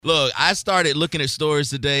Look, I started looking at stories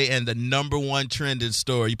today, and the number one trending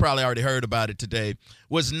story, you probably already heard about it today,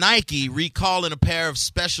 was Nike recalling a pair of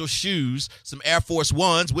special shoes, some Air Force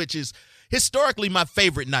Ones, which is historically my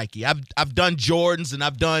favorite Nike. I've done Jordans, and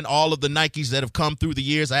I've done all of the Nikes that have come through the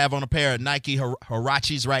years. I have on a pair of Nike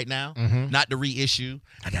Huaraches right now, not the reissue.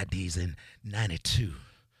 I got these in 92,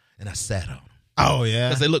 and I sat on them. Oh, yeah?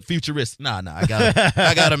 Because they look futuristic. Nah, I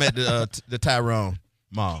got them at the Tyrone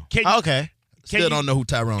Mall. Still don't know who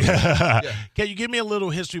Tyrone is. Yeah. Can you give me a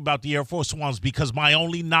little history about the Air Force Ones? Because my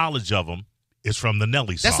only knowledge of them is from the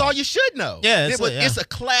Nelly song. That's all you should know. Yeah, it's a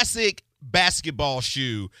classic basketball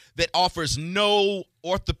shoe that offers no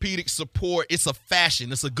orthopedic support. It's a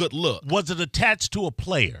fashion. It's a good look. Was it attached to a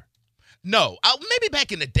player? No. Maybe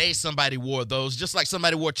back in the day somebody wore those, just like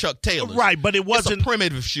somebody wore Chuck Taylors. Right, but it wasn't. It's a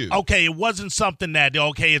primitive shoe. Okay, it wasn't something that,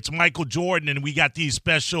 it's Michael Jordan and we got these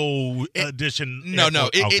special edition. No.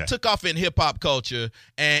 It took off in hip-hop culture,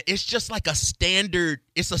 and it's just like a standard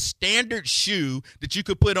shoe that you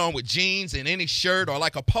could put on with jeans and any shirt or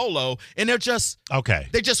like a polo, and they just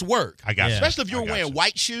work. I got you. Especially if you were wearing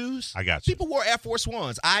white shoes. I got you. People wore Air Force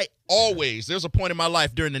Ones. There's a point in my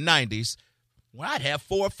life during the 90s where I'd have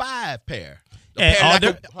 4 or 5 pair.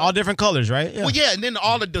 All different colors, right? Yeah. Well, yeah, and then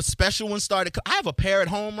all of the special ones started. I have a pair at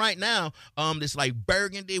home right now. It's like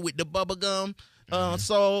burgundy with the bubble gum.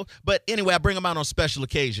 But anyway, I bring them out on special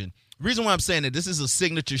occasion. The reason why I'm saying that this is a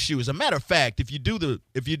signature shoe, as a matter of fact, if you do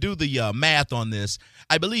the math on this,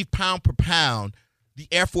 I believe pound per pound, the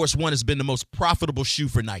Air Force One has been the most profitable shoe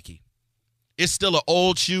for Nike. It's still an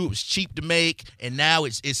old shoe. It was cheap to make, and now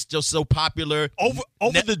it's just so popular. Over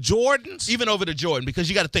the Jordans? Even over the Jordan, because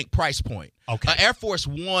you got to think price point. Okay. Air Force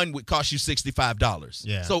One would cost you $65.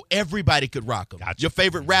 Yeah. So everybody could rock them. Gotcha. Your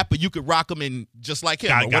favorite rapper, you could rock them in just like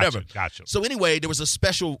him or whatever. Gotcha. So anyway, there was a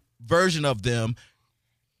special version of them,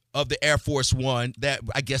 of the Air Force One, that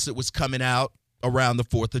I guess it was coming out around the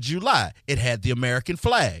 4th of July. It had the American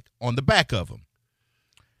flag on the back of them.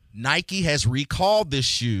 Nike has recalled this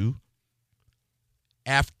shoe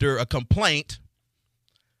after a complaint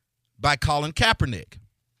by Colin Kaepernick.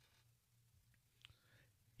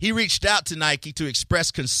 He reached out to Nike to express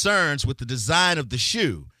concerns with the design of the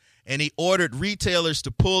shoe, and he ordered retailers to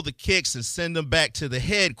pull the kicks and send them back to the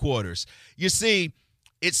headquarters. You see,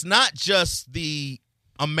 it's not just the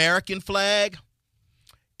American flag.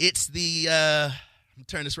 It's the, let me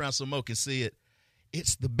turn this around so Mo can see it.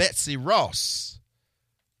 It's the Betsy Ross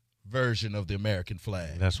version of the American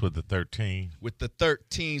flag. That's with the 13. With the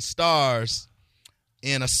 13 stars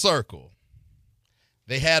in a circle.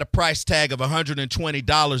 They had a price tag of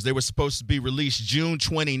 $120. They were supposed to be released June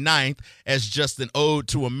 29th as just an ode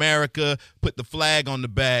to America, put the flag on the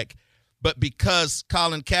back. But because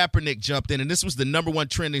Colin Kaepernick jumped in, and this was the number one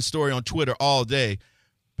trending story on Twitter all day,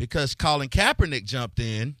 because Colin Kaepernick jumped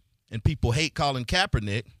in, and people hate Colin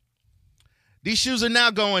Kaepernick, these shoes are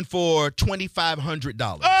now going for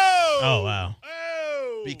 $2,500. Oh, wow.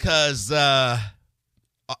 Because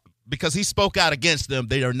he spoke out against them,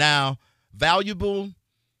 they are now valuable,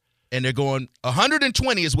 and they're going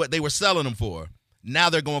 $120 is what they were selling them for.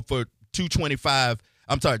 Now they're going for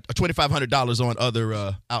 $2,500 on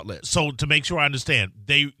other outlets. So to make sure I understand,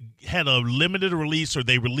 they had a limited release, or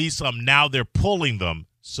they released them. Now they're pulling them.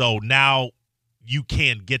 So now you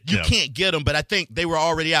can't get them. You can't get them, but I think they were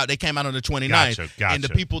already out. They came out on the 29th. Gotcha. And the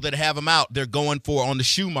people that have them out, they're going for on the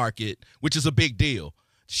shoe market, which is a big deal.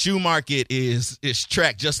 Shoe market is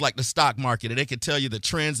tracked just like the stock market, and they can tell you the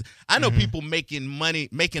trends. I know people making money,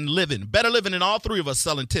 making living, better living than all three of us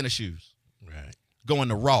selling tennis shoes. Right. Going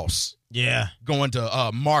to Ross. Yeah. Going to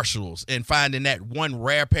Marshalls and finding that one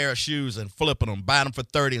rare pair of shoes and flipping them, buying them for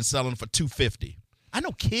 $30 and selling them for $250. I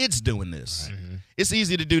know kids doing this. Right. It's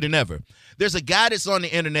easier to do than ever. There's a guy that's on the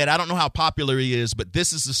internet. I don't know how popular he is, but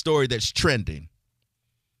this is the story that's trending.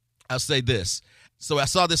 I'll say this. So I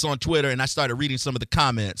saw this on Twitter, and I started reading some of the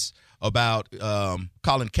comments about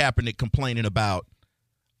Colin Kaepernick complaining about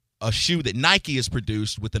a shoe that Nike has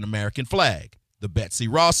produced with an American flag. The Betsy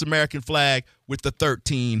Ross American flag with the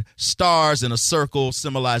 13 stars in a circle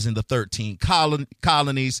symbolizing the 13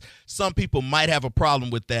 colonies. Some people might have a problem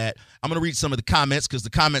with that. I'm going to read some of the comments because the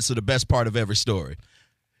comments are the best part of every story.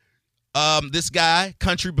 This guy,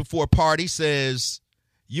 Country Before Party, says,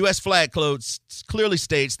 U.S. flag codes clearly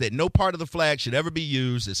states that no part of the flag should ever be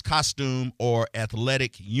used as costume or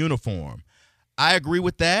athletic uniform. I agree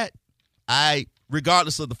with that.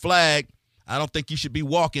 Regardless of the flag, I don't think you should be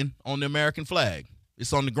walking on the American flag.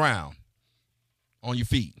 It's on the ground, on your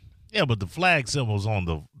feet. Yeah, but the flag symbol's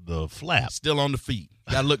on the flap. Still on the feet.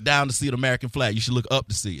 You got to look down to see the American flag. You should look up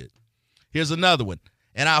to see it. Here's another one.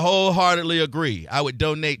 And I wholeheartedly agree. I would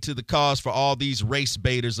donate to the cause for all these race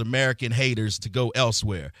baiters, American haters to go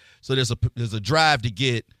elsewhere. So there's a drive to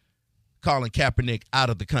get Colin Kaepernick out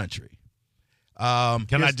of the country.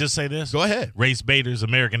 Can I just say this? Go ahead. Race baiters,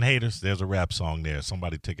 American haters. There's a rap song there.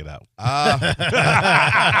 Somebody take it out.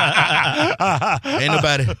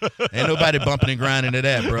 Ain't nobody bumping and grinding to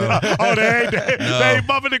that, bro. Oh, they ain't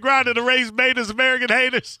bumping and grinding to race baiters, American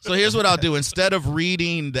haters. So here's what I'll do. Instead of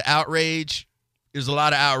reading the outrage, there's a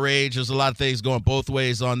lot of outrage. There's a lot of things going both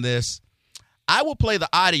ways on this. I will play the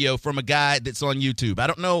audio from a guy that's on YouTube. I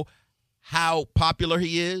don't know how popular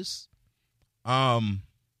he is.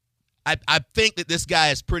 I think that this guy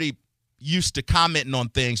is pretty used to commenting on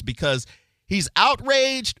things because he's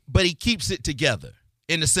outraged, but he keeps it together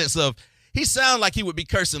in the sense of he sounds like he would be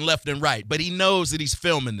cursing left and right, but he knows that he's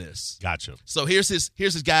filming this. Gotcha. So here's his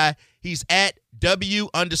guy. He's at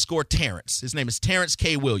W_Terrence. His name is Terrence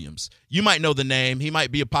K. Williams. You might know the name. He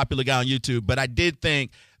might be a popular guy on YouTube, but I did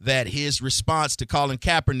think that his response to Colin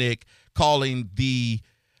Kaepernick calling the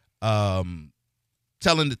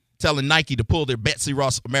telling Nike to pull their Betsy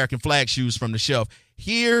Ross American flag shoes from the shelf.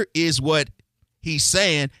 Here is what he's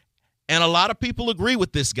saying, and a lot of people agree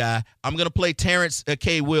with this guy. I'm going to play Terrence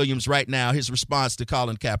K. Williams right now, his response to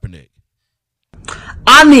Colin Kaepernick.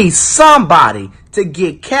 I need somebody to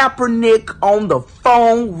get Kaepernick on the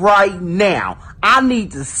phone right now. I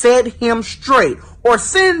need to set him straight or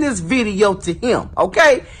send this video to him,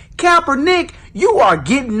 okay? Kaepernick, you are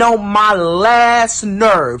getting on my last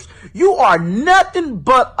nerves. You are nothing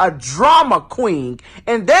but a drama queen.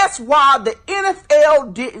 And that's why the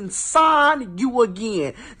NFL didn't sign you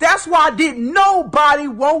again. That's why didn't nobody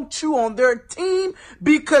want you on their team,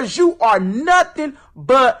 because you are nothing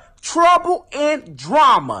but trouble and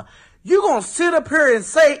drama. You gonna sit up here and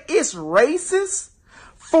say it's racist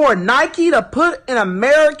for Nike to put an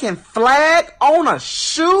American flag on a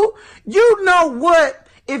shoe? You know what?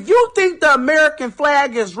 If you think the American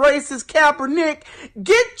flag is racist, Kaepernick,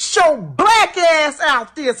 get your black ass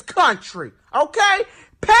out this country, okay?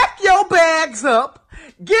 Pack your bags up,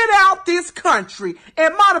 get out this country,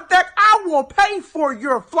 and matter of fact, I will pay for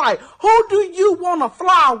your flight. Who do you want to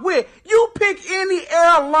fly with? You pick any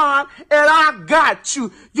airline, and I got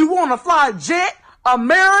you. You want to fly Jet,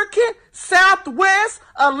 American, Southwest,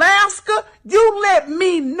 Alaska? You let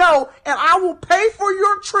me know, and I will pay for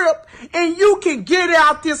your trip, and you can get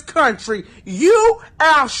out this country. You,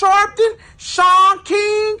 Al Sharpton, Sean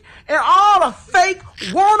King, and all the fake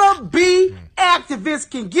wannabe activists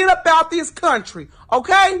can get up out this country,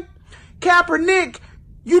 okay? Kaepernick,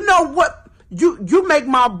 you know what? You make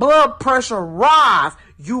my blood pressure rise.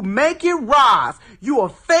 You make it rise. You a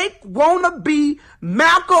fake wannabe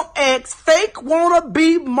Malcolm X, fake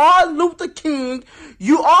wannabe Martin Luther King.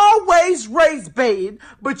 You always race baited,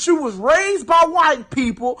 but you was raised by white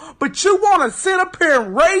people, but you want to sit up here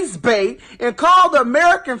and race bait and call the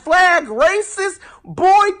American flag racist?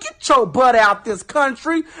 Boy, get your butt out this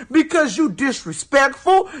country, because you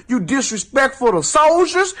disrespectful. You disrespectful to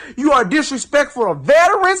soldiers. You are disrespectful to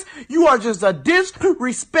veterans. You are just a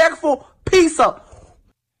disrespectful piece of...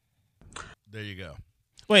 There you go.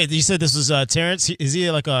 Wait, you said this was Terrence? Is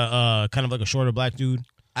he like a kind of like a shorter black dude?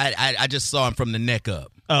 I just saw him from the neck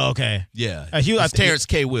up. Oh, okay. Yeah. It's Terrence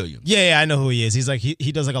K. Williams. Yeah, I know who he is. He's like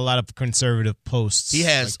he does like a lot of conservative posts. He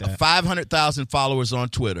has like 500,000 followers on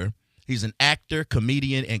Twitter. He's an actor,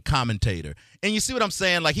 comedian, and commentator. And you see what I'm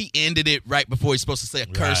saying? Like, he ended it right before he's supposed to say a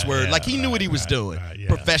curse word. Yeah, like, he knew what he was doing.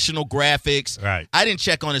 Professional graphics. Right. I didn't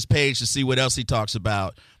check on his page to see what else he talks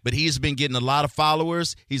about, but he's been getting a lot of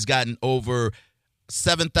followers. He's gotten over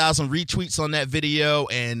 7,000 retweets on that video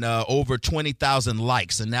and over 20,000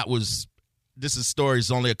 likes. And this story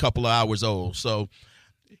is only a couple of hours old. So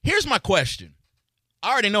here's my question.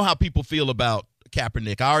 I already know how people feel about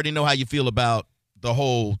Kaepernick. I already know how you feel about the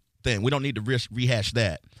whole thing. We don't need to rehash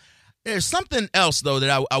that. There's something else, though,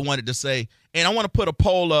 that I wanted to say, and I want to put a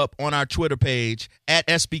poll up on our Twitter page, at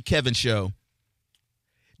SB Kevin Show.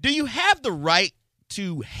 Do you have the right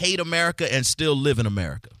to hate America and still live in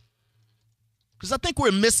America? Because I think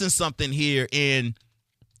we're missing something here in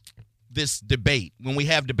this debate when we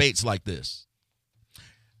have debates like this.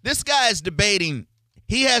 This guy is debating.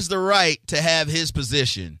 He has the right to have his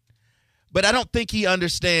position, but I don't think he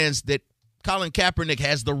understands that Colin Kaepernick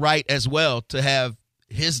has the right as well to have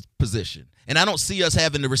his position. And I don't see us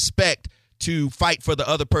having the respect to fight for the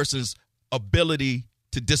other person's ability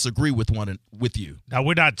to disagree with you. Now,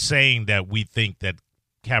 we're not saying that we think that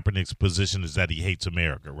Kaepernick's position is that he hates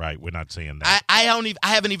America, right? We're not saying that. I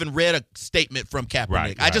haven't even read a statement from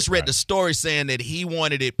Kaepernick. I just read the story saying that he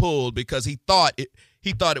wanted it pulled because he thought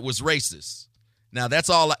it was racist. Now that's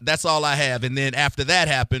all I have. And then after that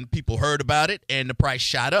happened, people heard about it and the price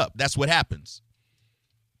shot up. That's what happens.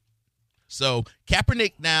 So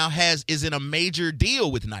Kaepernick now is in a major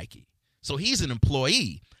deal with Nike. So he's an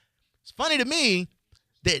employee. It's funny to me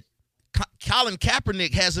that Colin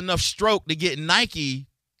Kaepernick has enough stroke to get Nike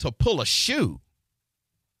to pull a shoe.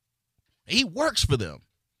 He works for them.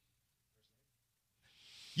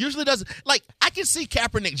 Usually doesn't. Like, I can see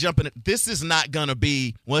Kaepernick jumping. This is not going to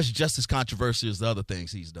be, well, it's just as controversial as the other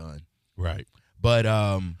things he's done. Right. But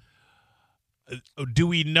do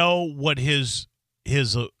we know what his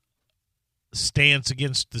stance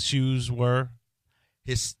against the shoes were?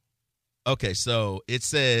 Okay, so it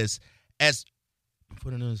says,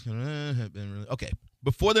 before the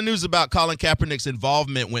news about Colin Kaepernick's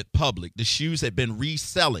involvement went public, the shoes had been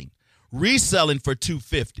reselling for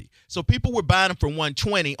 $250. So people were buying them for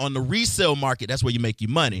 $120 on the resale market. That's where you make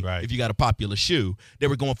your money. Right. If you got a popular shoe. They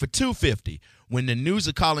were going for $250. When the news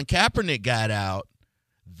of Colin Kaepernick got out,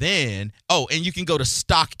 then and you can go to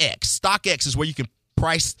StockX. StockX is where you can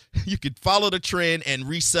follow the trend and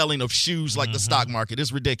reselling of shoes like the stock market.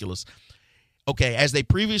 It's ridiculous. Okay, as they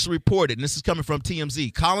previously reported, and this is coming from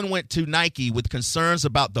TMZ, Colin went to Nike with concerns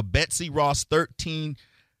about the Betsy Ross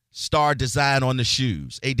 13-star design on the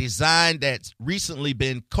shoes, a design that's recently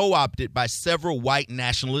been co-opted by several white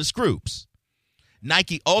nationalist groups.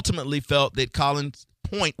 Nike ultimately felt that Colin's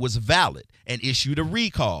point was valid and issued a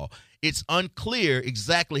recall. It's unclear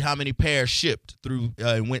exactly how many pairs shipped through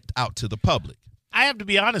and went out to the public. I have to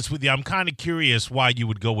be honest with you. I'm kind of curious why you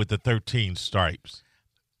would go with the 13 stripes.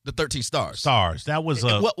 The 13 stars. That was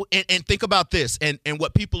and think about this, and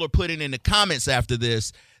what people are putting in the comments after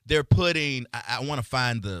this. They're putting. I want to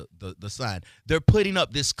find the sign. They're putting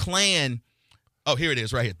up this Klan. Oh, here it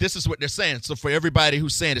is, right here. This is what they're saying. So for everybody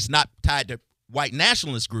who's saying it's not tied to white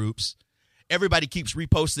nationalist groups, everybody keeps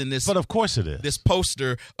reposting this. But of course it is. This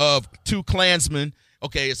poster of two Klansmen.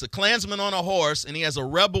 Okay, it's a Klansman on a horse, and he has a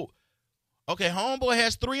rebel. Okay, homeboy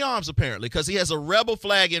has three arms apparently because he has a rebel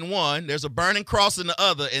flag in one, there's a burning cross in the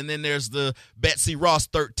other, and then there's the Betsy Ross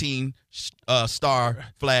 13 star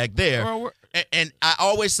flag there. And I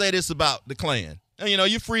always say this about the Klan. You know,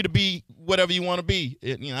 you're free to be whatever you want to be.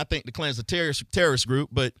 I think the Klan's a terrorist group,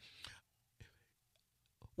 but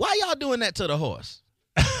why y'all doing that to the horse?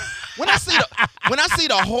 When I see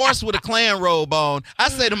the horse with a Klan robe on, I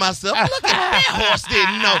say to myself, look at that horse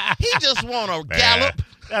didn't know. He just want to gallop.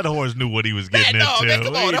 That horse knew what he was getting into. Man,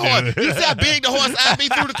 come on, the horse. You see how big the horse I be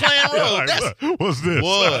through the Klan robe? What's this?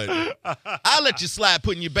 What? I'll let you slide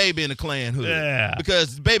putting your baby in a Klan hood. Yeah.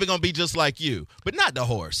 Because the baby going to be just like you, but not the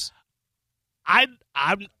horse. I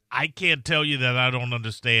can't tell you that I don't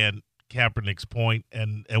understand Kaepernick's point.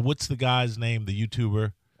 And what's the guy's name, the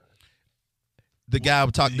YouTuber? The guy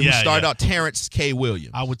who started out, Terrence K.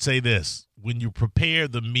 Williams. I would say this. When you prepare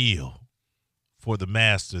the meal for the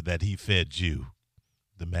master that he fed you,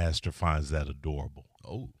 the master finds that adorable.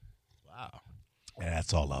 Oh, wow. And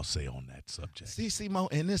that's all I'll say on that subject. See, Mo,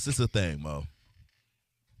 and this is the thing, Mo.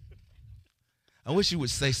 I wish you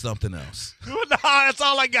would say something else. No, that's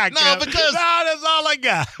all I got, Kevin. Because that's all I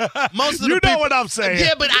got. Most of you the know people, what I'm saying.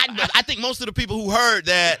 Yeah, but I think most of the people who heard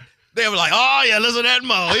that, they were like, oh, yeah, listen to that,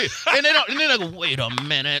 Mo. And then they go, wait a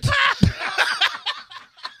minute.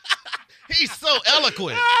 He's so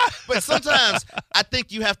eloquent. But sometimes I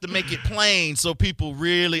think you have to make it plain so people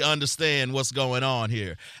really understand what's going on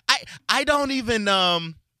here. I don't even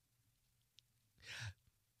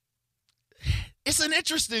it's an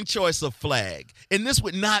interesting choice of flag. And this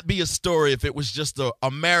would not be a story if it was just an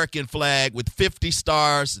American flag with 50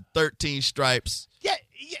 stars and 13 stripes. Yeah,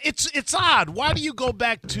 it's odd. Why do you go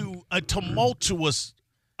back to a tumultuous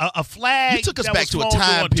a flag? You took us that back was to a flown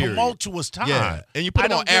time period. Tumultuous time. Yeah, and you put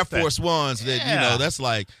them on Air Force Ones that, that's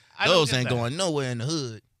like, those ain't going nowhere in the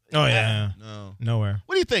hood. Oh, yeah. No. Nowhere.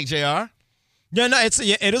 What do you think, JR? Yeah, no,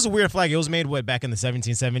 it is a weird flag. It was made, back in the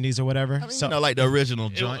 1770s or whatever? I mean, like the original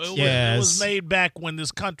joints. It was made back when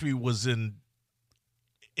this country was in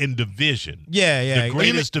division. Yeah. The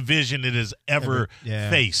greatest division it has ever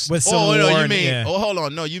faced. With Civil War. Hold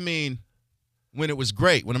on. No, you mean when it was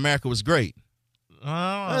great, when America was great. When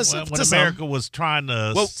America was trying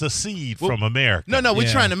to secede from America. No, we're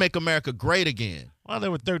trying to make America great again. Well,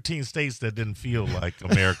 there were 13 states that didn't feel like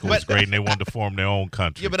America was great, and they wanted to form their own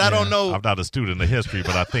country. Yeah, but I don't know. I'm not a student of history,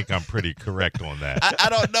 but I think I'm pretty correct on that. I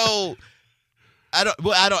don't know. I don't.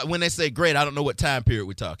 When they say great, I don't know what time period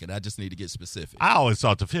we're talking. I just need to get specific. I always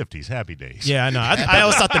thought the 50s, Happy Days. Yeah, I know. I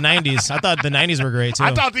always thought the 90s. I thought the 90s were great, too.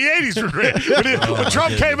 I thought the 80s were great. When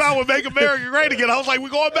Trump came out with Make America Great Again, I was like, we're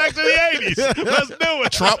going back to the 80s. Let's do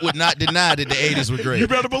it. Trump would not deny that the 80s were great. You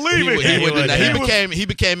better believe it. He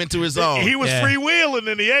became into his own. He was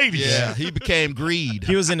freewheeling in the 80s. Yeah, he became greed.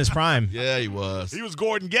 He was in his prime. Yeah, he was. He was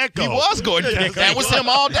Gordon Gekko. He was Gordon Gekko. That was him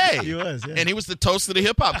all day. He was, yeah. And he was the toast of the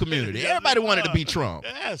hip-hop community. Everybody wanted to be Trump.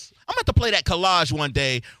 Yes. I'm going to play that collage one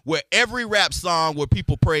day where every rap song where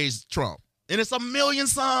people praise Trump. And it's a million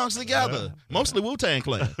songs together. Mostly Wu-Tang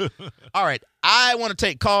Clan. All right. I want to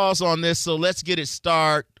take calls on this, so let's get it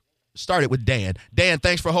started with Dan. Dan,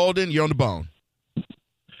 thanks for holding. You're on the bone.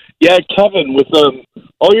 Yeah, Kevin, with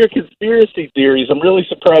all your conspiracy theories, I'm really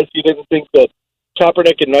surprised you didn't think that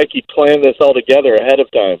Kaepernick and Nike planned this all together ahead of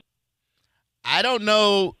time. I don't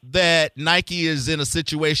know that Nike is in a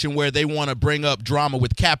situation where they want to bring up drama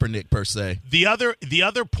with Kaepernick per se. The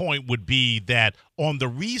other point would be that on the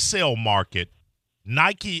resale market,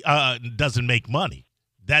 Nike doesn't make money.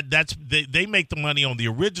 They make the money on the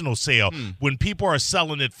original sale. When people are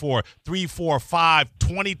selling it for 3, 4, 5,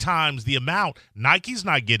 20 times the amount, Nike's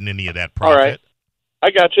not getting any of that profit. All right,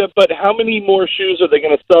 I got you. But how many more shoes are they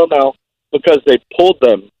going to sell now because they pulled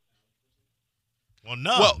them? Well,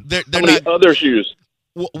 no. Well, they're How many not. other shoes?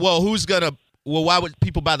 Well, who's gonna? Well, why would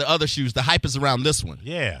people buy the other shoes? The hype is around this one.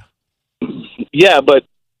 Yeah. Yeah, but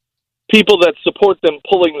people that support them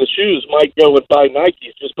pulling the shoes might go and buy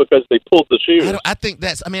Nikes just because they pulled the shoes. I think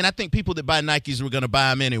people that buy Nikes were going to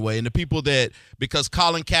buy them anyway, and the people that because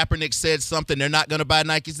Colin Kaepernick said something, they're not going to buy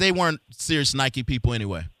Nikes. They weren't serious Nike people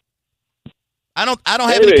anyway. I don't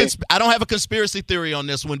have a conspiracy theory on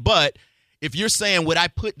this one, but if you're saying would I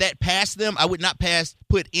put that past them, I would not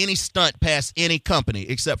put any stunt past any company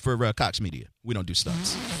except for Cox Media. We don't do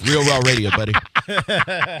stunts. Real Raw Radio, buddy.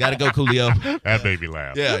 Gotta go, Coolio. That made me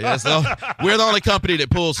laugh. Yeah. So we're the only company that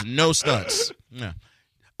pulls no stunts. Yeah.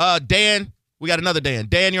 Dan, we got another Dan.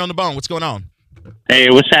 Dan, you're on the bone. What's going on? Hey,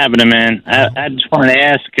 what's happening, man? I just wanted to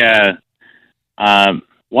ask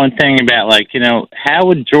one thing about, how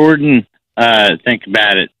would Jordan think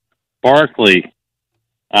about it? Barkley,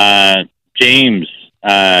 James,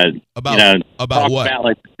 about talk what?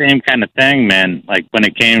 about the same kind of thing, man. Like when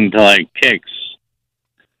it came to kicks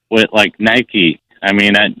with Nike. I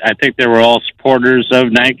mean, I think they were all supporters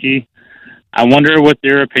of Nike. I wonder what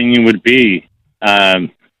their opinion would be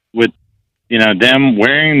with them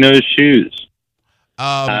wearing those shoes.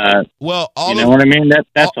 Well, what I mean?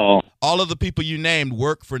 That's all. All of the people you named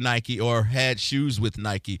work for Nike or had shoes with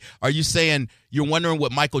Nike. Are you saying you're wondering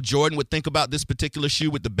what Michael Jordan would think about this particular shoe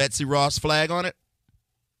with the Betsy Ross flag on it?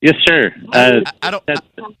 Yes, sir. I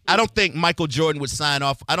don't think Michael Jordan would sign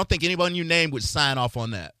off. I don't think anyone you named would sign off on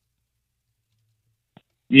that.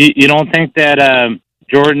 You don't think that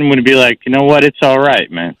Jordan would be like, you know what? It's all right,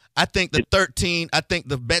 man. I think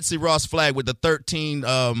the Betsy Ross flag with the 13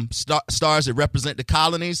 stars that represent the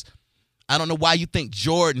colonies. I don't know why you think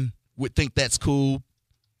Jordan would think that's cool.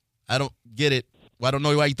 I don't get it. Well, I don't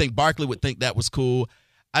know why you think Barkley would think that was cool.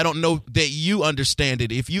 I don't know that you understand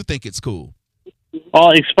it if you think it's cool.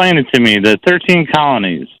 Well, explain it to me. The 13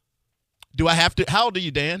 colonies. Do I have to? How old are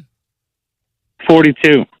you, Dan?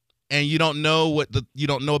 42. And you don't know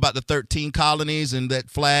about the 13 colonies and that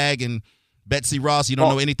flag and Betsy Ross. You don't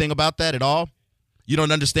know anything about that at all. You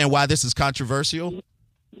don't understand why this is controversial.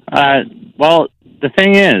 Well, the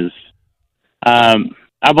thing is,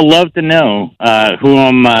 I would love to know who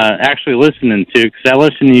I'm actually listening to because I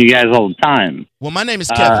listen to you guys all the time. Well, my name is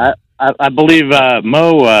Kevin. I believe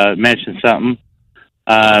Mo mentioned something.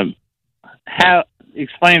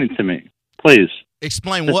 Explain it to me, please.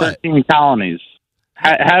 Explain the what? 13 colonies.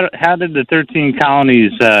 How did the 13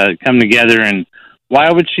 colonies come together, and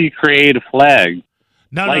why would she create a flag?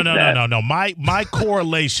 No. My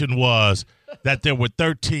correlation was that there were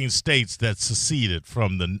 13 states that seceded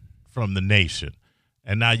from the nation,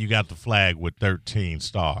 and now you got the flag with 13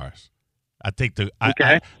 stars. I think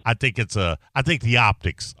I think the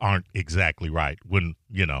optics aren't exactly right when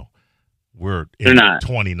we're in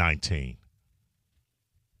 2019.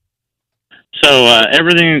 So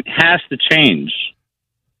everything has to change.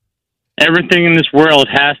 Everything in this world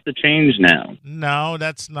has to change now. No,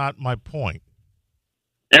 that's not my point.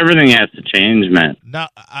 Everything has to change, man. No,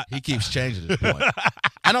 he keeps changing his point.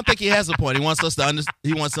 I don't think he has a point. He wants us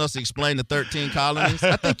to explain the 13 colonies.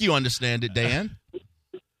 I think you understand it, Dan.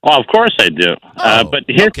 Well, of course I do. But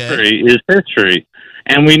history is history,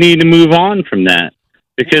 and we need to move on from that.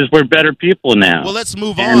 because we're better people now. Well, let's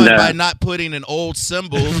move And, on by not putting an old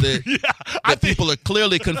symbol that people are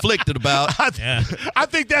clearly conflicted about. I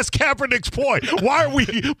think that's Kaepernick's point. Why are we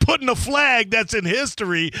putting a flag that's in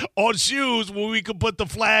history on shoes when we could put the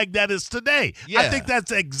flag that is today? Yeah. I think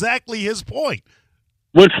that's exactly his point.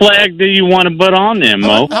 What flag do you want to put on them,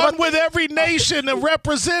 Mo? One with every nation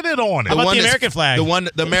represented on it. How about the American flag?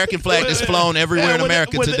 The American flag that's flown everywhere in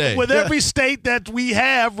America today. With every state that we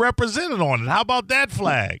have represented on it. How about that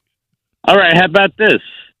flag? All right, how about this?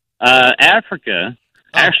 Africa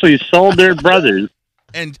actually sold their brothers,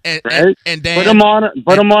 and right? and Dan, put them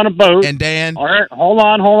on a boat. And Dan, all right, hold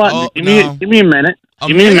on. Oh, give me a minute.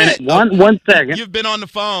 Give me a minute. One second. You've been on the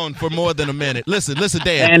phone for more than a minute. Listen,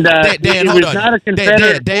 Dan. And Dan, it hold was on. not a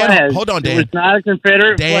Confederate flag. Hold on, Dan. It was not a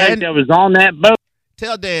Confederate flag that was on that boat.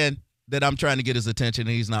 Tell Dan that I'm trying to get his attention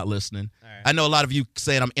and he's not listening. I know a lot of you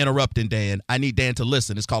saying I'm interrupting Dan. I need Dan to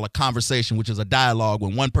listen. It's called a conversation, which is a dialogue.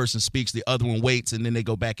 When one person speaks, the other one waits, and then they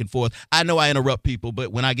go back and forth. I know I interrupt people,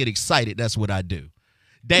 but when I get excited, that's what I do.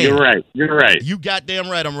 Dan, You're right. You goddamn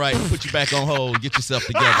right I'm right. Put you back on hold. Get yourself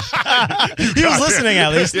together. He was listening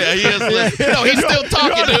at least. Yeah, he is listening. No, he's still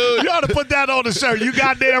talking, dude. You ought to put that on the shirt. You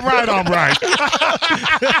goddamn right I'm right.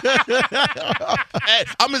 Hey,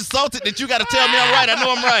 I'm insulted that you got to tell me I'm right. I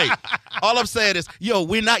know I'm right. All I'm saying is,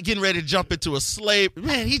 we're not getting ready to jump into a slave.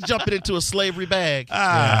 Man, he's jumping into a slavery bag.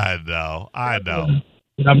 I know.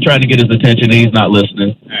 I'm trying to get his attention, and he's not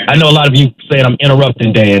listening. I know a lot of you saying I'm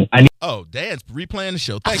interrupting Dan. Dan's replaying the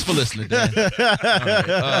show. Thanks for listening, Dan. All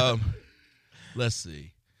right, let's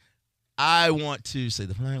see. I want to say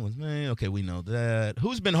the flag was me. Okay, we know that.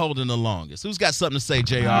 Who's been holding the longest? Who's got something to say,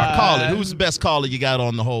 JR? Call it. Who's the best caller you got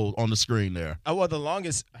on the screen there? Well, the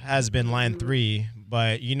longest has been line 3,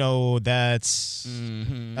 but that's.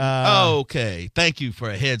 Okay, thank you for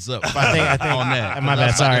a heads up. I think on that. My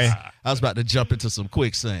bad. Sorry. I was about to jump into some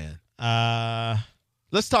quicksand.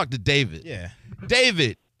 Let's talk to David. Yeah.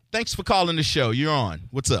 David, thanks for calling the show. You're on.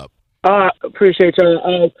 What's up? Appreciate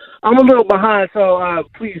y'all. I'm a little behind, so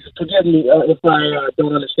please forgive me if I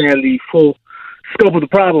don't understand the full scope of the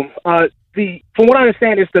problem. From what I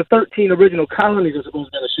understand, it's the 13 original colonies are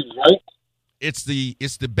supposed to be in the shoes, right?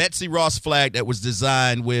 It's the Betsy Ross flag that was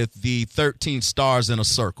designed with the 13 stars in a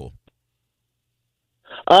circle.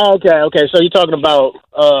 Oh, okay. So you're talking about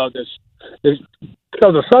the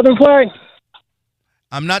Southern flag?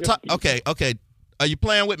 I'm not talking. Okay. Are you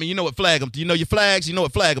playing with me? You know what flag? Do you know your flags? You know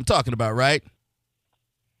what flag I'm talking about, right?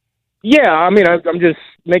 Yeah, I mean, I'm just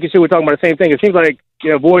making sure we're talking about the same thing. It seems like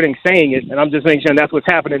you're avoiding saying it, and I'm just making sure that's what's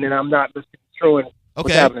happening, and I'm not misconstruing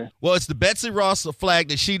what's happening. Well, it's the Betsy Ross flag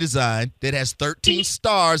that she designed that has 13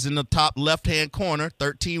 stars in the top left-hand corner,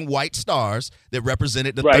 13 white stars that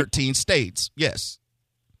represented the 13 states. Yes.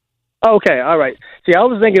 Okay, all right. See, I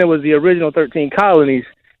was thinking it was the original 13 colonies,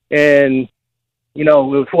 and it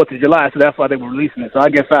was 4th of July, so that's why they were releasing it. So I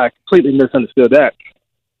guess I completely misunderstood that.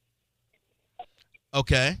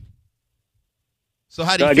 Okay. So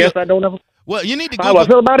how do you I feel? guess I don't know. Well, you need to How do I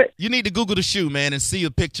feel about it? You need to Google the shoe, man, and see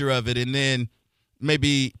a picture of it, and then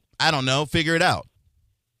maybe, I don't know, figure it out.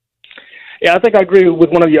 Yeah, I think I agree with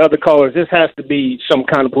one of your other callers. This has to be some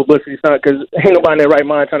kind of publicity stunt because ain't nobody in their right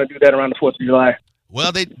mind trying to do that around the 4th of July.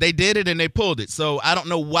 Well, they did it and they pulled it, so I don't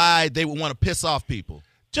know why they would want to piss off people.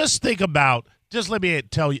 Just think about. Just let me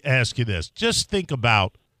ask you this. Just think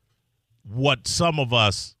about what some of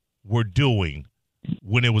us were doing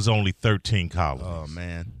when it was only 13 colonies. Oh,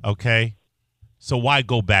 man. Okay? So why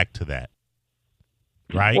go back to that?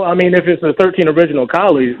 Right? Well, I mean, if it's the 13 original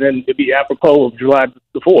colonies, then it'd be apropos of July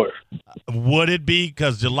the 4th. Would it be?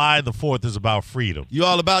 Because July the 4th is about freedom. You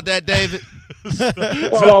all about that, David?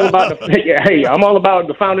 Well, I'm all about I'm all about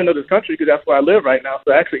the founding of this country because that's where I live right now.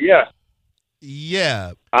 So actually, yeah.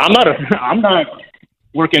 Yeah. I'm not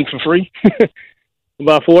working for free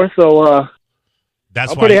about 4, so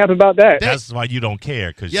I'm pretty happy about that. That's why you don't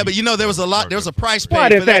care. Cause but there was a price paid. Well, I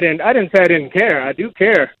didn't say I didn't care. I do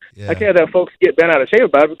care. Yeah. I care that folks get bent out of shape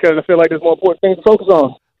about it because I feel like there's more important things to focus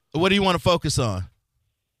on. What do you want to focus on?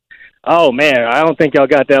 Oh man, I don't think y'all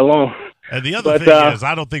got that long. And the other thing is,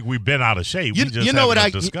 I don't think we've been out of shape. We just having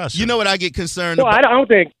a discussion. You know what I get concerned about? I don't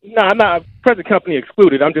think. No, I'm not. Present company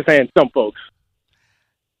excluded. I'm just saying some folks.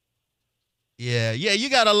 Yeah, you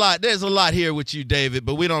got a lot. There's a lot here with you, David,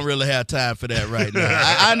 but we don't really have time for that right now.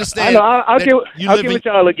 I understand. I'll give it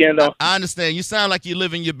y'all again, though. I understand. You sound like you're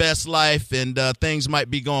living your best life, and things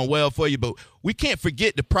might be going well for you, but we can't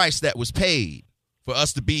forget the price that was paid for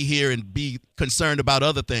us to be here and be concerned about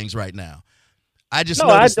other things right now. I just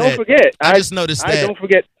noticed that. Don't forget. I just noticed that. Don't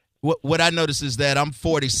forget. What I noticed is that I'm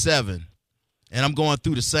 47, And I'm going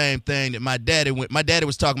through the same thing that my daddy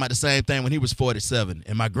was talking about the same thing when he was 47.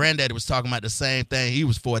 And my granddaddy was talking about the same thing. He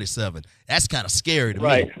was 47. That's kind of scary to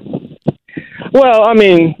me. Well, I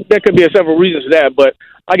mean, there could be several reasons for that, but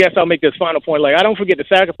I guess I'll make this final point. Like, I don't forget the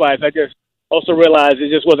sacrifice. I just also realized it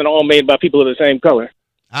just wasn't all made by people of the same color.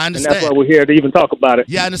 I understand. And that's why we're here to even talk about it.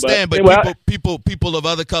 Yeah, I understand. But anyway, people of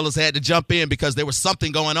other colors had to jump in because there was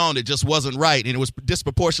something going on that just wasn't right. And it was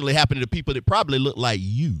disproportionately happening to people that probably looked like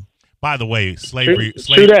you. By the way, slavery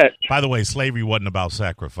wasn't about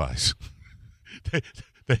sacrifice.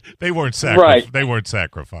 They weren't right. They weren't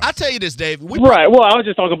sacrificed. I'll tell you this, Dave. Right. Well, I was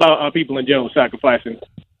just talking about people in general sacrificing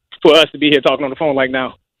for us to be here talking on the phone like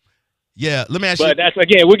now. Yeah, let me ask you. But that's,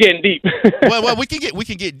 again, we're getting deep. well, we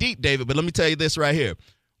can get deep, David. But let me tell you this right here.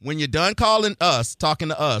 When you're done talking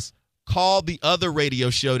to us, call the other radio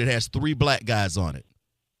show that has 3 black guys on it.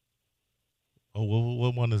 Oh,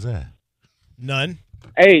 what one is that? None.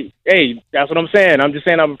 Hey, that's what I'm saying. I'm just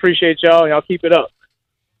saying I appreciate y'all, and y'all keep it up.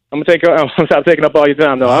 I'm gonna stop taking up all your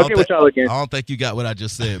time, though. I'll get with y'all again. I don't think you got what I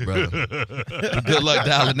just said, brother. Good luck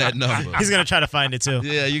dialing that number. He's gonna try to find it too.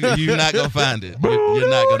 Yeah, you're not gonna find it. You're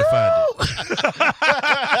not gonna find it.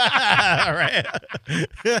 All right.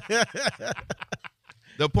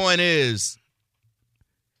 The point is,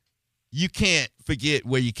 you can't forget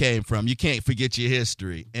where you came from. You can't forget your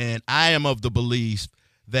history. And I am of the belief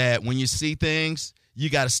that when you see things, you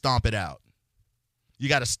got to stomp it out. You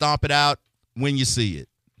got to stomp it out when you see it.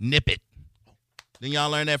 Nip it. Didn't y'all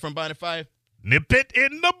learn that from Bonnie Fife? Nip it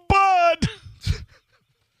in the bud.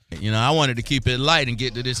 You know, I wanted to keep it light and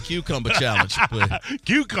get to this cucumber challenge.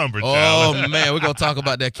 Cucumber challenge. Oh, man, we're going to talk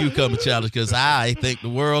about that cucumber challenge because I think the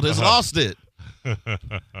world has lost it.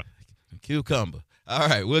 Cucumber. All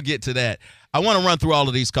right, we'll get to that. I want to run through all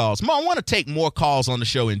of these calls. I want to take more calls on the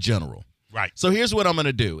show in general. Right. So here's what I'm going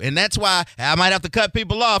to do, and that's why I might have to cut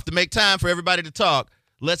people off to make time for everybody to talk.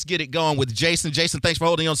 Let's get it going with Jason. Jason, thanks for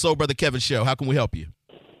holding on Soul Brother Kevin's show. How can we help you?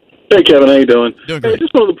 Hey, Kevin, how you doing? Doing great. I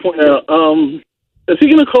just wanted to point out, is he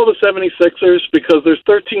going to call the 76ers? Because there's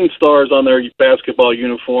 13 stars on their basketball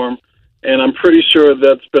uniform, and I'm pretty sure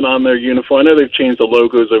that's been on their uniform. I know they've changed the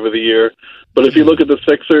logos over the year, but if you look at the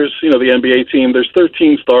Sixers, the NBA team, there's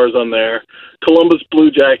 13 stars on there. Columbus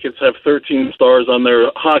Blue Jackets have 13 stars on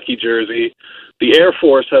their hockey jersey. The Air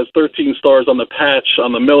Force has 13 stars on the patch,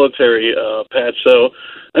 on the military patch. So,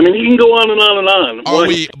 I mean, you can go on and on and on.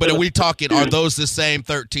 Are we talking, are those the same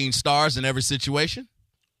 13 stars in every situation?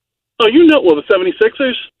 Oh, the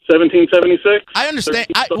 76ers, 1776. I understand.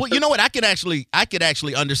 You know what? I could actually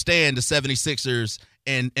understand the 76ers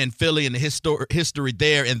and Philly and the history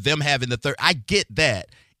there and them having the third. I get that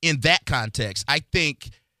in that context. I think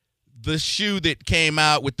the shoe that came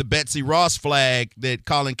out with the Betsy Ross flag that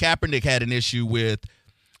Colin Kaepernick had an issue with,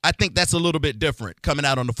 I think that's a little bit different coming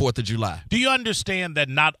out on the 4th of July. Do you understand that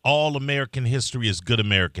not all American history is good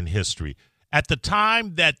American history? At the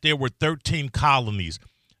time that there were 13 colonies,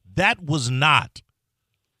 that was not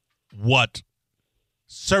what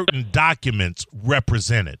certain documents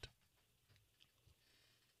represented.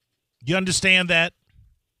 You understand that?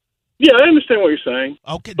 Yeah, I understand what you're saying.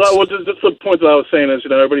 Okay. But that's the point that I was saying is,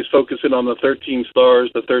 everybody's focusing on the 13 stars,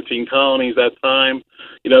 the 13 colonies that time.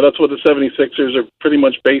 That's what the 76ers are pretty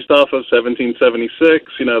much based off of, 1776,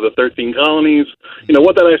 the 13 colonies.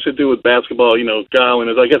 What that has to do with basketball, Colin,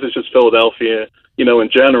 is I guess it's just Philadelphia, in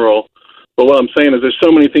general. But what I'm saying is there's so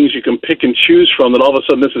many things you can pick and choose from that all of a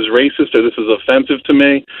sudden this is racist or this is offensive to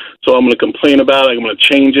me, so I'm going to complain about it, I'm going to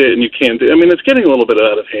change it, and you can't do it. I mean, it's getting a little bit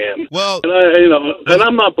out of hand. Well, and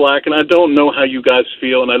I'm not black, and I don't know how you guys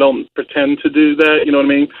feel, and I don't pretend to do that, you know what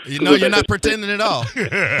I mean? You're not pretending at all.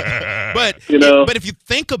 But if you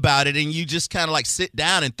think about it and you just kind of like sit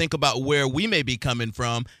down and think about where we may be coming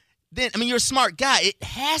from, then, I mean, you're a smart guy. It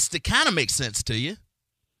has to kind of make sense to you.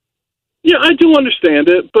 Yeah, I do understand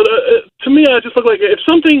it, but to me, I just look like if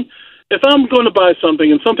I'm going to buy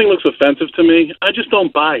something and something looks offensive to me, I just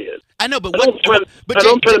don't buy it. I know, but I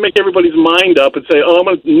don't try to make everybody's mind up and say,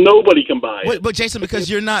 nobody can buy it. But Jason,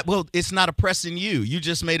 because it's not oppressing you. You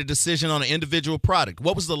just made a decision on an individual product.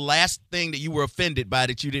 What was the last thing that you were offended by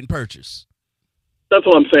that you didn't purchase? That's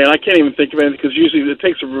what I'm saying. I can't even think of anything because usually it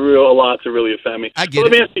takes a lot to really offend me. I get it.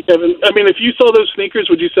 Let me ask you, Kevin. I mean, if you saw those sneakers,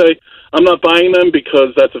 would you say I'm not buying them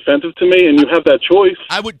because that's offensive to me? And you have that choice.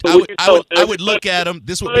 I would look at them.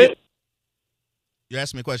 This would be. You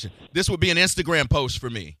asked me a question. This would be an Instagram post for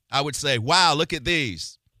me. I would say, "Wow, look at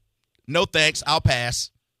these." No thanks. I'll pass,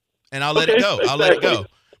 and I'll let it go. I'll let it go.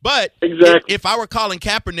 But if I were calling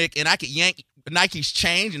Kaepernick and I could yank Nike's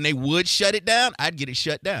change and they would shut it down, I'd get it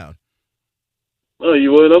shut down. Oh,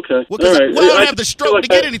 you would? Okay. Well, I don't have the stroke to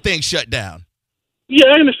get anything shut down. Yeah,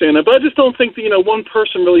 I understand that, but I just don't think that one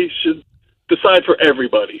person really should decide for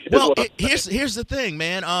everybody. Well, here's the thing,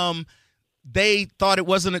 man. They thought it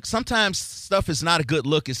wasn't. Sometimes stuff is not a good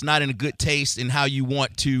look. It's not in a good taste in how you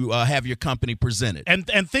want to have your company presented.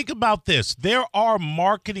 And think about this: there are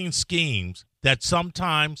marketing schemes that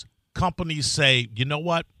sometimes companies say, you know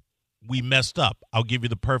what, we messed up. I'll give you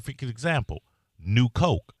the perfect example: New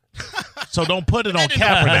Coke. So don't put it on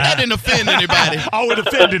Kaepernick. That didn't offend anybody. Oh, it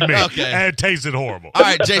offended me. Okay. And it tasted horrible. All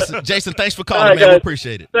right, Jason, thanks for calling, All right, man. guys. We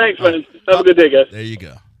appreciate it. Thanks, man. Have a good day, guys. There you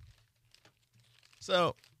go.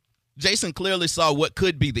 So Jason clearly saw what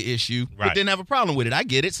could be the issue, but didn't have a problem with it. I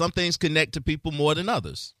get it. Some things connect to people more than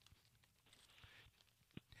others.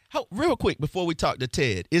 Real quick, before we talk to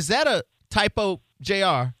Ted, is that a typo,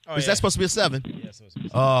 JR? Is that supposed to be a 7? Yeah, it's supposed to be a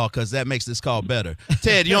 7. Oh, because that makes this call better.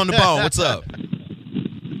 Ted, you're on the phone. What's up?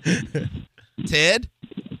 Ted?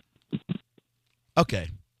 Okay.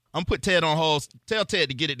 I'm going to put Ted on hold. Tell Ted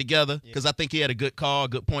to get it together because I think he had a good call, a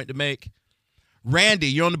good point to make. Randy,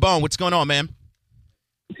 you're on the phone. What's going on, man?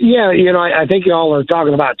 Yeah, I think y'all are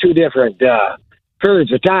talking about two different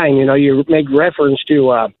periods of time. You make reference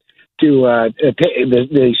to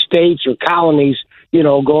the states or colonies,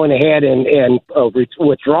 going ahead and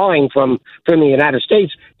withdrawing from the United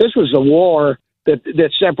States. This was the war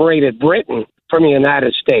that separated Britain from the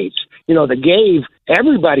United States. That gave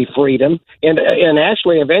everybody freedom, and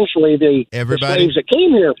actually eventually the slaves that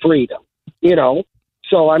came here freedom.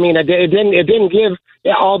 So I mean, it didn't give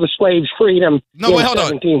all the slaves freedom. No, wait, hold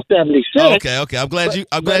on. 1776. Oh, okay. I'm glad you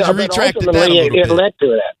retracted that a little bit. It led to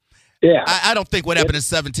that. Yeah, I don't think what happened in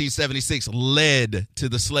 1776 led to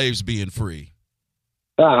the slaves being free.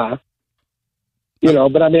 But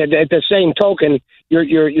I mean, at the same token,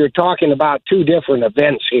 you're talking about two different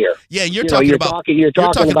events here. Yeah, you're talking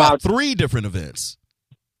about 3 different events.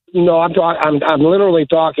 No, I'm literally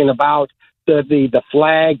talking about the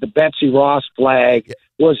flag. The Betsy Ross flag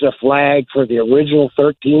was the flag for the original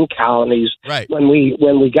 13 colonies. Right. When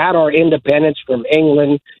we got our independence from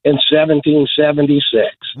England in 1776.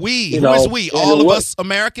 Who's we? All of us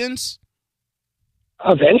Americans?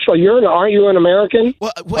 Eventually, aren't you an American?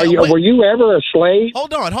 Were you ever a slave?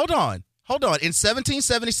 Hold on. In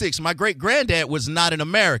 1776, my great granddad was not an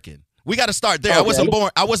American. We got to start there. Okay.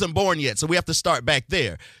 I wasn't born yet, so we have to start back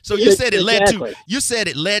there. So you said it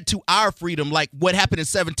led to our freedom, like what happened in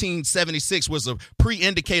 1776 was a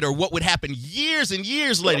pre-indicator of what would happen years and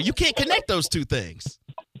years later. You can't connect those two things.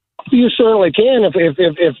 You certainly can.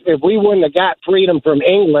 If we wouldn't have got freedom from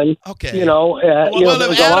England, okay. If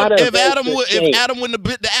Adam wouldn't have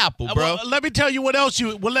bit the apple, bro. Let me tell you what else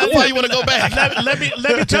you. That's why you want to go back. let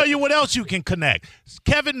me tell you what else you can connect.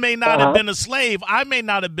 Kevin may not have been a slave. I may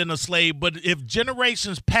not have been a slave. But if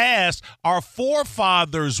generations past, our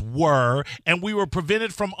forefathers were, and we were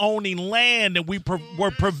prevented from owning land, and we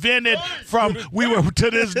were prevented from. To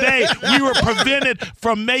this day, we were prevented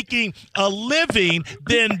from making a living.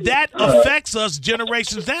 Then that affects us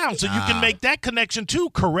generations down. So you can make that connection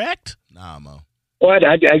too, correct? Nah, Mo. Well,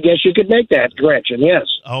 I guess you could make that correction, yes.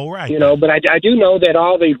 All right. But I do know that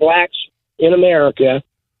all the blacks in America,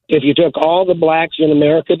 if you took all the blacks in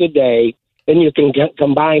America today and you can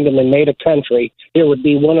combine them and made a country, it would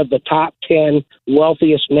be one of the top 10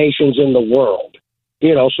 wealthiest nations in the world.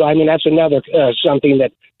 So I mean, that's another something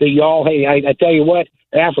that y'all, hey, I tell you what,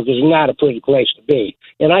 Africa is not a pretty place to be.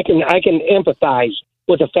 And I can empathize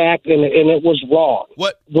with the fact, and it was wrong.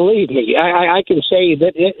 What? Believe me, I can say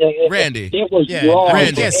that Randy, it was wrong.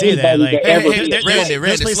 Randy, can't see that.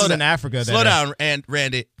 Randy, slow down Africa. Slow down, and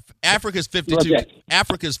Randy. Africa's 52. Okay.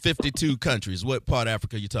 Africa's 52 countries. What part of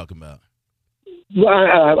Africa are you talking about?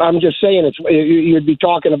 I'm just saying you'd be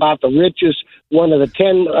talking about the richest, one of the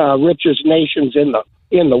 10 richest nations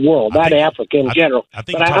in the world, not Africa in general. I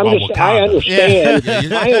think but I understand.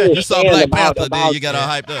 You saw Black Panther, then you got all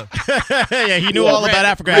hyped up. Yeah, he knew all about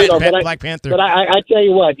Africa. Black Panther. But I tell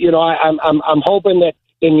you what, I'm hoping that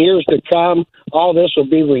in years to come, all this will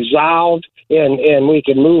be resolved and we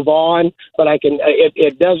can move on. But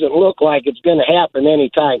it doesn't look like it's going to happen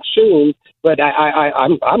anytime soon. But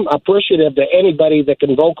I'm appreciative to anybody that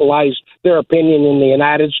can vocalize their opinion in the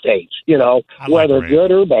United States, whether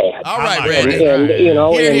good or bad. All right, Randy. And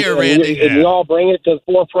Randy. And you all bring it to the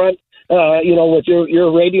forefront, with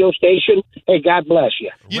your radio station. Hey, God bless you.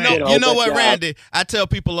 You know what, Randy? I tell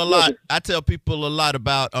people a lot. I tell people a lot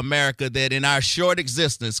about America that in our short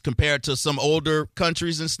existence, compared to some older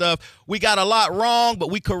countries and stuff, we got a lot wrong, but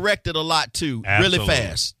we corrected a lot too, really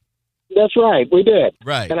fast. That's right. We did.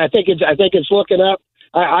 Right. And I think it's looking up.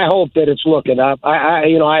 I hope that it's looking up. I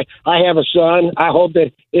have a son. I hope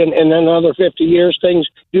that in another 50 years things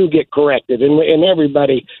do get corrected, and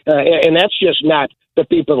everybody. And that's just not the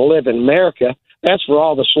people that live in America. That's for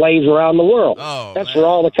all the slaves around the world. Oh, That's man. for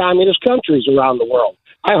all the communist countries around the world.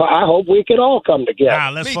 I hope we can all come together. Nah,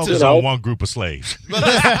 let's Me focus too. on one group of slaves. Randy,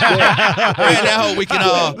 I hope we can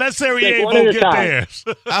all. Let's say we Take ain't one at gonna a get time. theirs.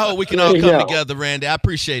 I hope we can all There you come go. together, Randy. I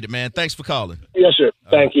appreciate it, man. Thanks for calling. Yes, sir.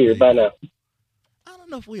 Thank you. Bye now. I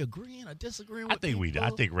don't know if we agreeing or disagreeing. I With think we did.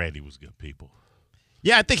 people. I think Randy was good people.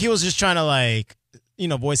 Yeah, I think he was just trying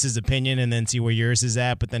to voice his opinion and then see where yours is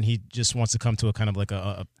at. But then he just wants to come to a kind of like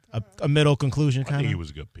a middle conclusion. I Kind think he of.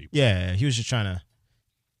 was good people. Yeah, he was just trying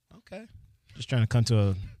to come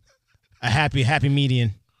to a happy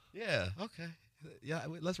median. Yeah. Okay. Yeah.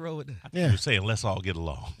 Let's roll with that. I think he was saying, let's all get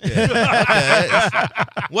along. Okay.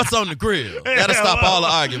 What's on the grill? That'll stop all the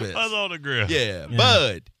arguments. What's on the grill? Yeah.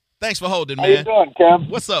 Bud, thanks for holding, How you man. doing, Kev?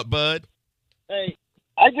 What's up, Bud? Hey,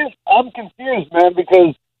 I'm confused, man,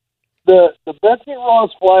 because the Betsy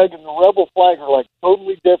Ross flag and the Rebel flag are like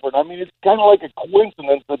totally different. I mean, it's kind of like a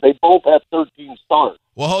coincidence that they both have 13 stars.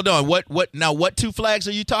 Well, hold on. What two flags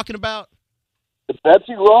are you talking about? The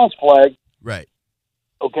Betsy Ross flag, Right.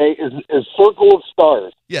 okay, is circle of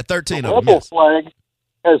stars. Yeah, 13 The of them. Rebel Yes. flag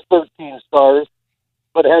has 13 stars,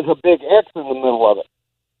 but has a big X in the middle of it.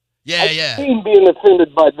 Yeah, I've yeah. seen being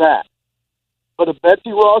offended by that. But a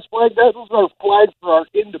Betsy Ross flag, that was our flag for our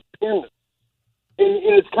independence. And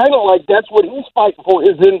it's kind of like that's what he's fighting for,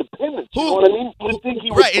 his independence. You know what I mean? You'd think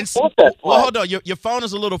he would Right. support that flag. Well, hold on. Your phone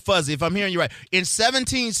is a little fuzzy. If I'm hearing you right, in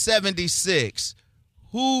 1776,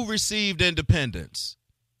 who received independence?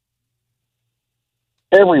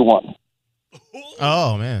 Everyone.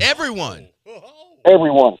 Oh man. Everyone.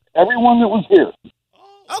 Everyone that was here.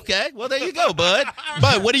 Okay. Well, there you go, Bud.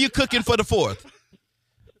 Bud, what are you cooking for the 4th?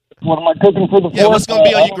 What am I cooking for the Yeah, fourth? what's gonna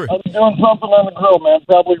be on your grill? I'm doing something on the grill, man.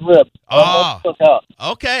 Probably ribs. Ah. Cook out.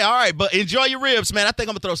 Okay. All right. But enjoy your ribs, man. I think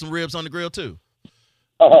I'm gonna throw some ribs on the grill too.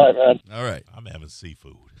 All right, man. All right. I'm having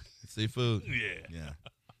seafood. Seafood. Yeah. Yeah.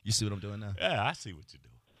 You see what I'm doing now? Yeah, I see what you're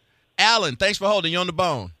doing. Alan, thanks for holding. You on the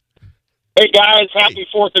bone. Hey, guys. Happy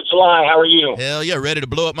 4th of July. How are you? Hell yeah. Ready to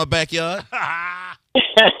blow up my backyard?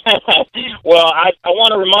 Well, I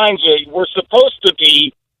want to remind you, we're supposed to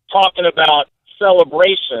be talking about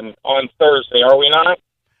celebration on Thursday, are we not?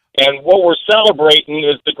 And what we're celebrating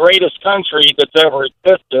is the greatest country that's ever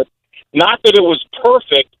existed. Not that it was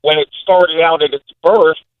perfect when it started out at its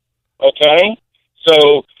birth, okay?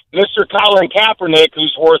 So Mr. Colin Kaepernick,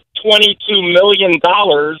 who's worth $22 million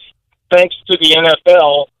thanks to the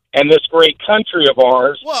NFL and this great country of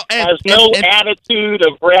ours, Well, has no attitude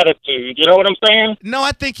of gratitude. You know what I'm saying? No,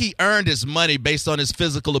 I think he earned his money based on his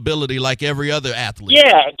physical ability like every other athlete.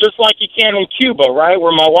 Yeah, just like you can in Cuba, right,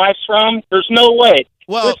 where my wife's from. There's no way.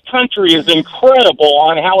 Well, This country is incredible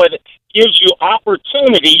on how it gives you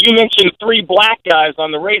opportunity. You mentioned 3 black guys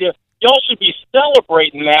on the radio. Y'all should be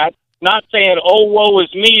celebrating that, not saying, oh, woe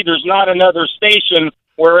is me, there's not another station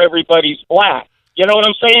where everybody's black. You know what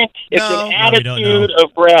I'm saying? It's No. an No, we don't attitude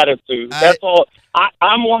of gratitude. That's all.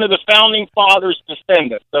 I'm one of the founding fathers'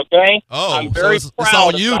 descendants, okay? Oh, I'm very so proud it's all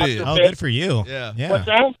of you Dr. did. Oh, Pitt. good for you. Yeah. Yeah. What's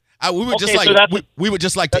that? We would just Okay, like so that's- we would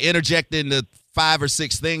just like to interject in the 5 or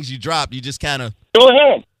 6 things you dropped. You just kind of Go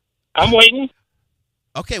ahead. I'm waiting.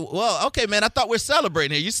 okay. Well, okay, man. I thought we're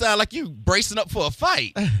celebrating here. You sound like you bracing up for a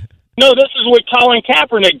fight. No, this is what Colin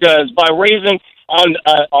Kaepernick does by raising on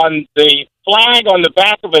the flag on the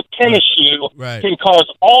back of a tennis shoe. Right. Can cause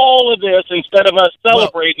all of this instead of us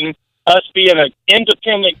celebrating us being an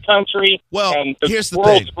independent country Well, and the here's the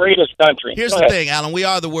world's thing. greatest country. Here's Go the ahead. thing, Alan. We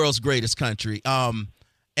are the world's greatest country.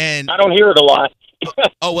 And I don't hear it a lot.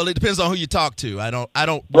 oh well, it depends on who you talk to. I don't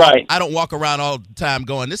Right. I don't walk around all the time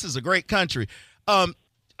going, "This is a great country."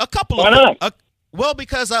 A couple Why of not? well,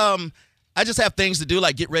 because I just have things to do,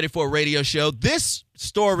 like get ready for a radio show. This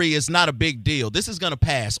story is not a big deal. This is going to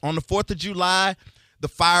pass. On the 4th of July, the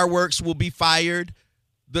fireworks will be fired.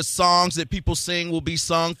 The songs that people sing will be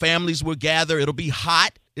sung. Families will gather. It'll be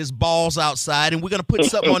hot as balls outside, and we're going to put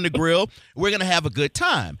something on the grill. We're going to have a good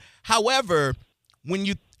time. However, when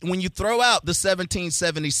you throw out the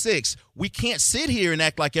 1776, we can't sit here and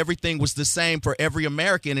act like everything was the same for every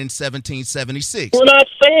American in 1776. We're not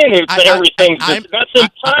saying it's everything. That's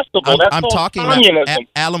impossible. That's I'm all talking communism. about,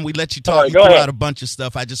 Alan, we let you talk. Sorry, You go threw ahead. out a bunch of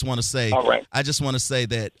stuff. I just want to say, All right. I just want to say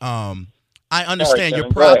that I understand Kevin, you're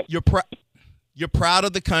go proud. ahead. You're proud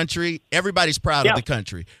of the country. Everybody's proud Yeah. of the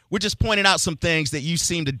country. We're just pointing out some things that you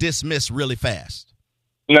seem to dismiss really fast.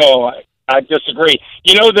 No, I disagree.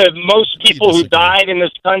 You know, the most people who disagree? died in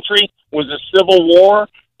this country was a civil war.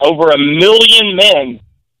 Over 1 million men,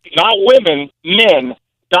 not women, men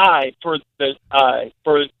died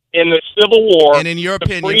in the Civil War. And in your to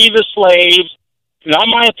opinion, free the slaves. Not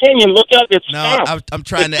my opinion. Look up. It's no, fact. I'm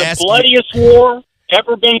trying It's to the ask you. bloodiest war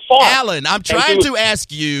ever been fought. Alan, I'm trying to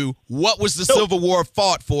ask you what was the Civil War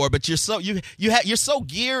fought for, but you're so you're so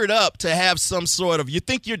geared up to have some sort of, you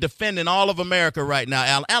think you're defending all of America right now,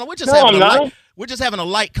 Alan. Alan, we're just having a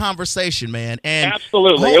light conversation, man. And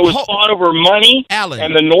absolutely, it was fought over money, Alan,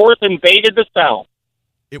 and the North invaded the South.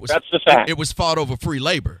 That's the fact. It was fought over free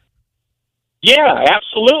labor. Yeah,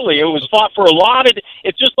 absolutely. It was fought for a lot of.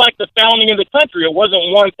 It's just like the founding of the country. It wasn't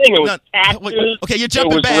one thing. It was taxes. Okay, you're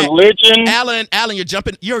jumping back. Religion. Alan, you're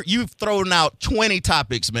jumping. You've thrown out 20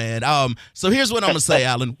 topics, man. So here's what I'm gonna say,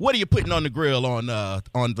 Alan. What are you putting on the grill on the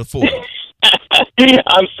 4th?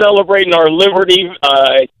 I'm celebrating our liberty,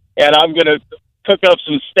 and I'm gonna cook up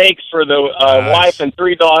some steaks for the wife and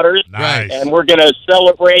 3 daughters. Nice. And we're gonna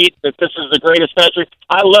celebrate that this is the greatest country.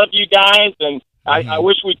 I love you guys, and I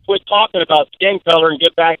wish we'd quit talking about skin color and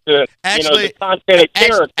get back to the content of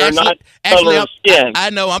character, not color of skin. I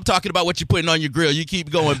know. I'm talking about what you're putting on your grill. You keep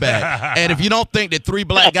going back. And if you don't think that 3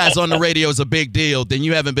 black guys on the radio is a big deal, then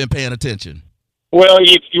you haven't been paying attention. Well,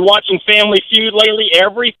 if you're watching Family Feud lately,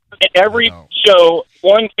 every show,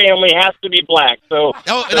 one family has to be black. So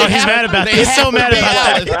he's mad about that. He's so mad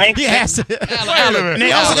about that. Right? He has to. Alan,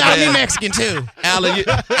 they also got to be Mexican too.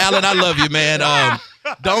 Alan, I love you, man.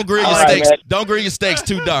 Don't grill your steaks. Right, don't grill your steaks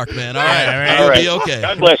too dark, man. All right. You'll be okay.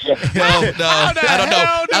 God bless you.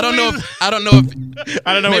 I don't know.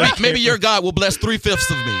 Maybe your God will bless 3/5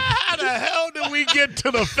 of me. How the hell did we get to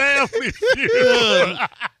the Family Feud?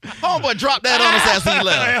 Homeboy dropped that on us as he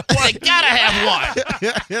left. They gotta have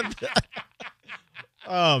one.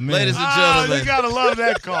 Oh man, ladies and gentlemen, you gotta love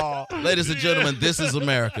that call. Ladies and gentlemen, this is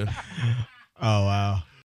America. Oh wow.